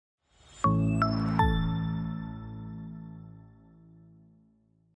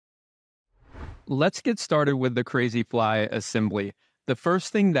Let's get started with the Crazyflie assembly. The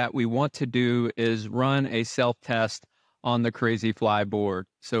first thing that we want to do is run a self-test on the Crazyflie board.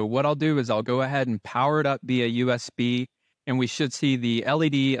 So what I'll do is I'll go ahead and power it up via USB, and we should see the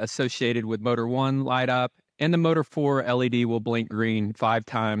LED associated with motor 1 light up, and the motor 4 LED will blink green 5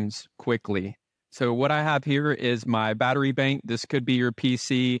 times quickly. So what I have here is my battery bank. This could be your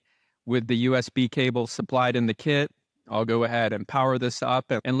PC with the USB cable supplied in the kit. I'll go ahead and power this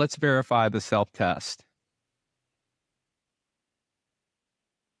up, and let's verify the self-test.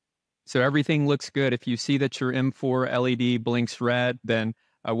 So everything looks good. If you see that your M4 LED blinks red, then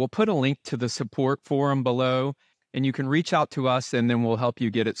we'll put a link to the support forum below, and you can reach out to us, and then we'll help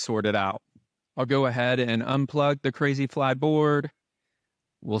you get it sorted out. I'll go ahead and unplug the Crazyflie board.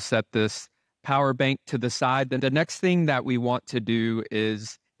 We'll set this power bank to the side. Then the next thing that we want to do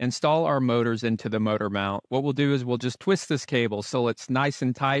is install our motors into the motor mount. What we'll do is we'll just twist this cable so it's nice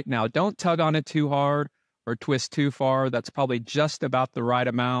and tight. Now, don't tug on it too hard or twist too far. That's probably just about the right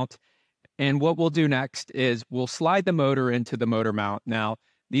amount. And what we'll do next is we'll slide the motor into the motor mount. Now,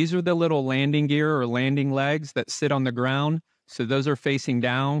 these are the little landing gear or landing legs that sit on the ground. So those are facing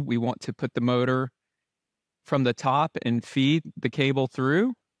down. We want to put the motor from the top and feed the cable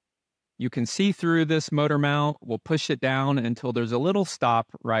through. You can see through this motor mount. We'll push it down until there's a little stop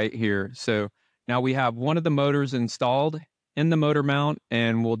right here. So now we have one of the motors installed in the motor mount,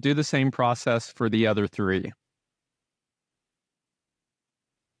 and we'll do the same process for the other 3.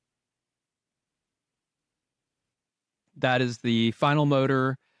 That is the final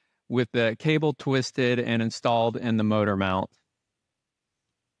motor with the cable twisted and installed in the motor mount.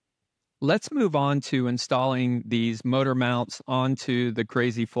 Let's move on to installing these motor mounts onto the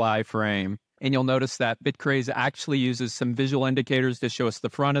Crazyflie frame. And you'll notice that BitCraze actually uses some visual indicators to show us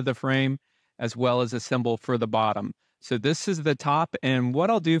the front of the frame as well as a symbol for the bottom. So this is the top, and what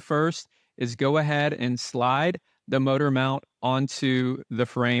I'll do first is go ahead and slide the motor mount onto the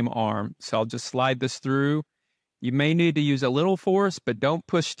frame arm. So I'll just slide this through. You may need to use a little force, but don't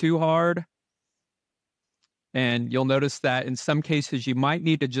push too hard. And you'll notice that in some cases you might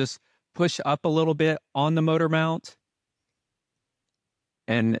need to just push up a little bit on the motor mount,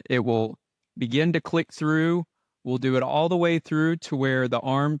 and it will begin to click through. We'll do it all the way through to where the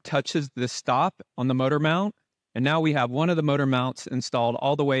arm touches the stop on the motor mount. And now we have one of the motor mounts installed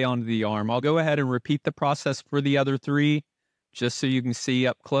all the way onto the arm. I'll go ahead and repeat the process for the other 3, just so you can see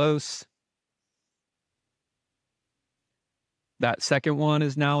up close. That second one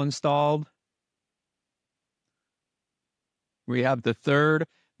is now installed. We have the third.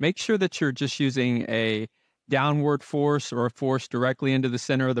 Make sure that you're just using a downward force or a force directly into the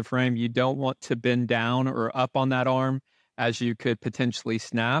center of the frame. You don't want to bend down or up on that arm, as you could potentially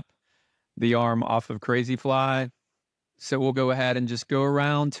snap the arm off of Crazyflie. So we'll go ahead and just go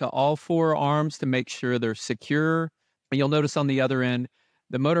around to all 4 arms to make sure they're secure. And you'll notice on the other end,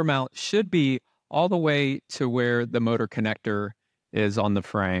 the motor mount should be all the way to where the motor connector is on the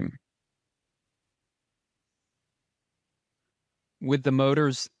frame. With the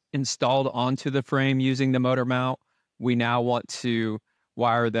motors installed onto the frame using the motor mount, we now want to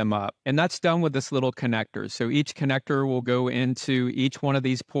wire them up. And that's done with this little connector. So each connector will go into each one of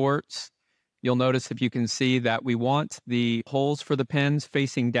these ports. You'll notice, if you can see, that we want the holes for the pins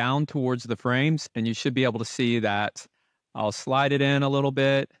facing down towards the frames. And you should be able to see that I'll slide it in a little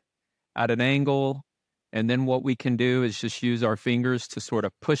bit at an angle. And then what we can do is just use our fingers to sort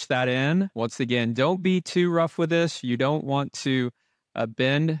of push that in. Once again, don't be too rough with this. You don't want to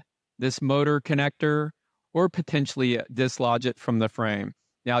bend this motor connector or potentially dislodge it from the frame.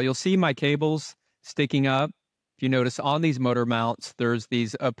 Now you'll see my cables sticking up. If you notice on these motor mounts, there's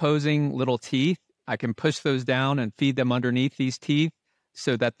these opposing little teeth. I can push those down and feed them underneath these teeth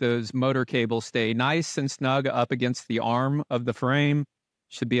so that those motor cables stay nice and snug up against the arm of the frame.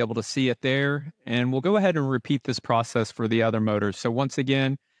 Should be able to see it there. And we'll go ahead and repeat this process for the other motors. So once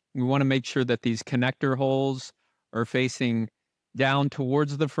again, we want to make sure that these connector holes are facing down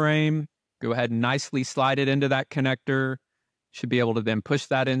towards the frame. Go ahead and nicely slide it into that connector. Should be able to then push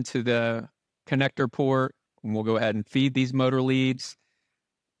that into the connector port. And we'll go ahead and feed these motor leads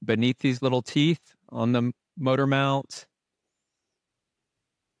beneath these little teeth on the motor mount.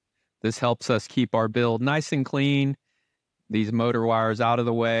 This helps us keep our build nice and clean. These motor wires out of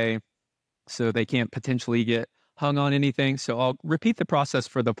the way so they can't potentially get hung on anything. So I'll repeat the process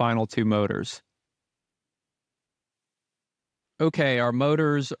for the final 2 motors. Okay, our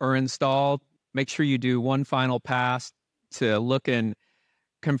motors are installed. Make sure you do one final pass to look and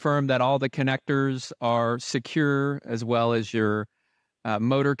confirm that all the connectors are secure, as well as your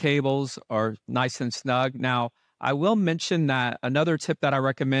motor cables are nice and snug. Now, I will mention that another tip that I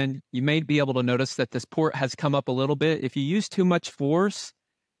recommend, you may be able to notice that this port has come up a little bit. If you use too much force,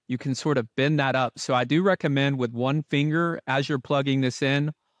 you can sort of bend that up. So I do recommend with one finger, as you're plugging this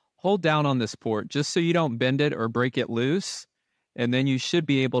in, hold down on this port just so you don't bend it or break it loose. And then you should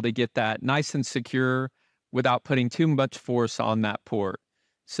be able to get that nice and secure without putting too much force on that port.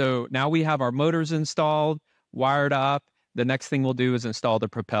 So now we have our motors installed, wired up. The next thing we'll do is install the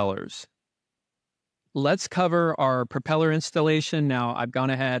propellers. Let's cover our propeller installation. Now, I've gone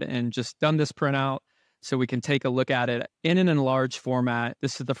ahead and just done this printout so we can take a look at it in an enlarged format.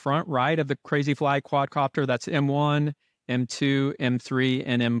 This is the front right of the Crazyflie quadcopter. That's M1, M2, M3,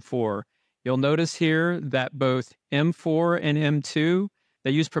 and M4. You'll notice here that both M4 and M2,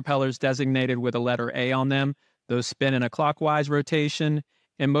 they use propellers designated with a letter A on them. Those spin in a clockwise rotation.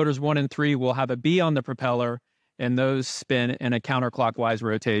 And motors 1 and 3 will have a B on the propeller, and those spin in a counterclockwise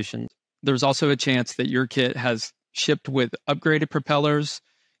rotation. There's also a chance that your kit has shipped with upgraded propellers.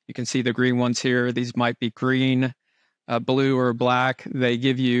 You can see the green ones here. These might be green, blue, or black. They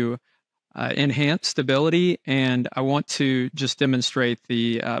give you enhanced stability, and I want to just demonstrate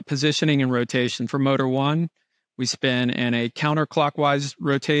the positioning and rotation. For motor 1, we spin in a counterclockwise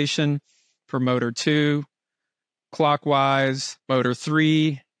rotation. For motor 2, clockwise. Motor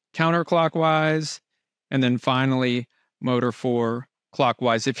 3, counterclockwise. And then finally, motor 4,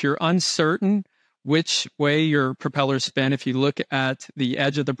 clockwise. If you're uncertain which way your propellers spin, if you look at the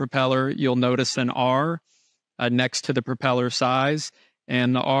edge of the propeller, you'll notice an R next to the propeller size,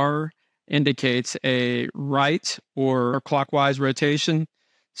 and the R indicates a right or clockwise rotation.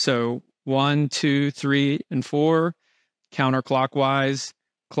 So 1, 2, 3, and 4, counterclockwise,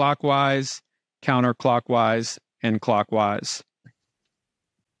 clockwise, counterclockwise, and clockwise.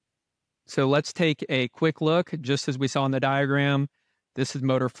 So let's take a quick look, just as we saw in the diagram. This is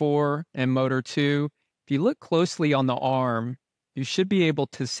motor 4 and motor 2. If you look closely on the arm, you should be able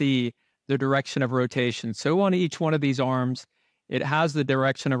to see the direction of rotation. So on each one of these arms, it has the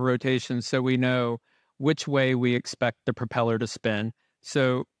direction of rotation so we know which way we expect the propeller to spin.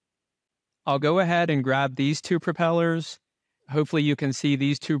 So I'll go ahead and grab these two propellers. Hopefully you can see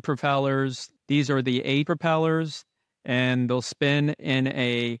these two propellers. These are the A propellers, and they'll spin in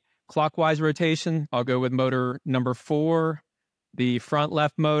a clockwise rotation. I'll go with motor number 4. The front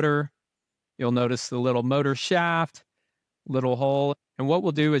left motor, you'll notice the little motor shaft, little hole. And what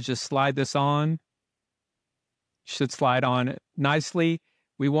we'll do is just slide this on. Should slide on nicely.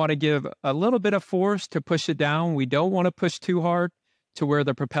 We want to give a little bit of force to push it down. We don't want to push too hard to where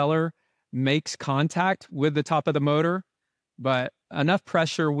the propeller makes contact with the top of the motor, but enough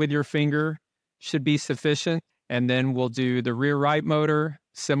pressure with your finger should be sufficient. And then we'll do the rear right motor,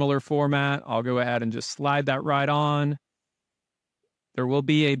 similar format. I'll go ahead and just slide that right on. There will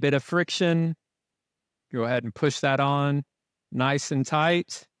be a bit of friction. Go ahead and push that on nice and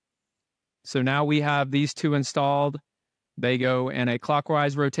tight. So now we have these two installed. They go in a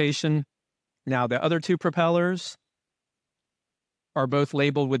clockwise rotation. Now the other two propellers are both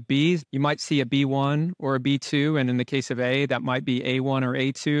labeled with B's. You might see a B1 or a B2, and in the case of A, that might be A1 or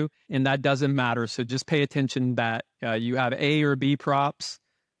A2, and that doesn't matter. So just pay attention that you have A or B props.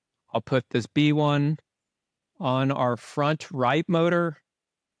 I'll put this B1 on our front right motor,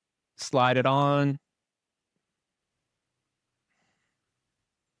 slide it on.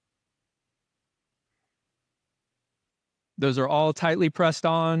 Those are all tightly pressed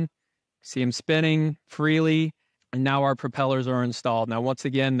on. See them spinning freely. And now our propellers are installed. Now, once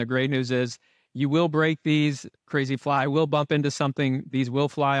again, the great news is you will break these. Crazyflie will bump into something. These will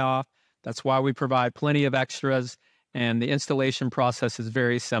fly off. That's why we provide plenty of extras. And the installation process is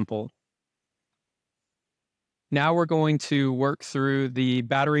very simple. Now we're going to work through the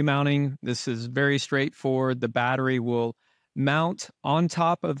battery mounting. This is very straightforward. The battery will mount on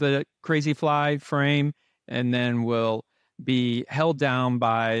top of the Crazyflie frame and then will be held down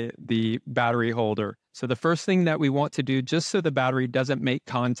by the battery holder. So the first thing that we want to do, just so the battery doesn't make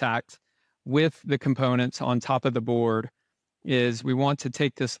contact with the components on top of the board, is we want to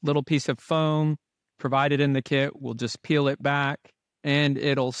take this little piece of foam provided in the kit. We'll just peel it back and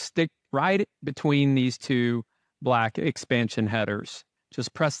it'll stick right between these two black expansion headers.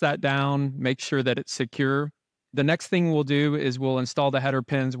 Just press that down, make sure that it's secure. The next thing we'll do is we'll install the header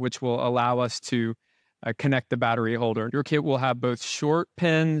pins, which will allow us to connect the battery holder. Your kit will have both short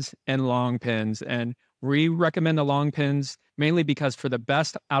pins and long pins, and we recommend the long pins mainly because for the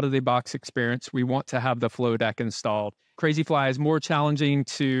best out-of-the-box experience, we want to have the flow deck installed. Crazyflie is more challenging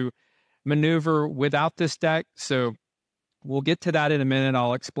to maneuver without this deck, so we'll get to that in a minute.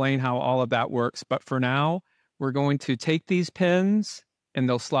 I'll explain how all of that works, but for now, we're going to take these pins and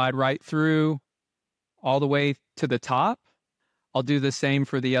they'll slide right through all the way to the top. I'll do the same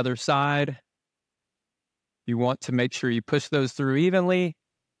for the other side. You want to make sure you push those through evenly.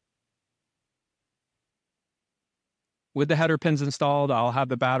 With the header pins installed, I'll have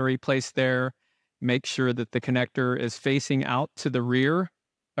the battery placed there. Make sure that the connector is facing out to the rear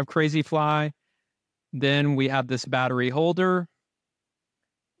of Crazyflie. Then we have this battery holder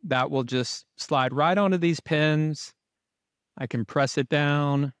that will just slide right onto these pins. I can press it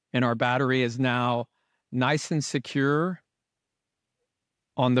down, and our battery is now nice and secure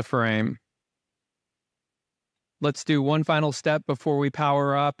on the frame. Let's do one final step before we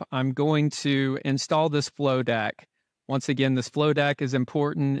power up. I'm going to install this flow deck. Once again, this flow deck is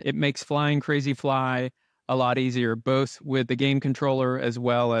important. It makes flying Crazyflie a lot easier, both with the game controller as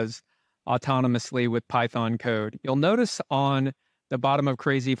well as autonomously with Python code. You'll notice on the bottom of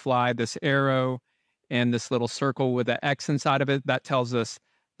Crazyflie this arrow and this little circle with an X inside of it. That tells us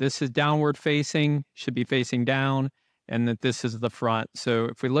this is downward facing, should be facing down, and that this is the front. So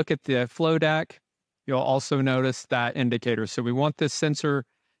if we look at the flow deck, you'll also notice that indicator. So we want this sensor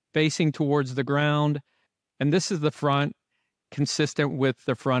facing towards the ground. And this is the front, consistent with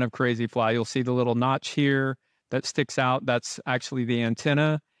the front of Crazyflie. You'll see the little notch here that sticks out. That's actually the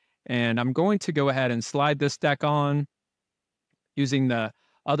antenna. And I'm going to go ahead and slide this deck on using the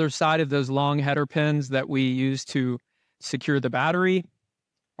other side of those long header pins that we use to secure the battery.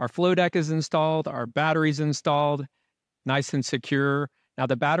 Our flow deck is installed. Our battery's installed, nice and secure. Now,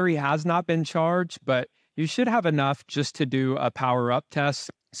 the battery has not been charged, but you should have enough just to do a power-up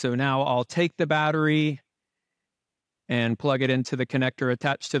test. So now I'll take the battery and plug it into the connector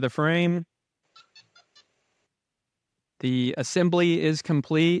attached to the frame. The assembly is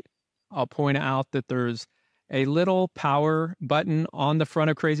complete. I'll point out that there's a little power button on the front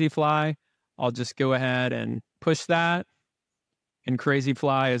of Crazyflie. I'll just go ahead and push that, and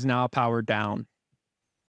Crazyflie is now powered down.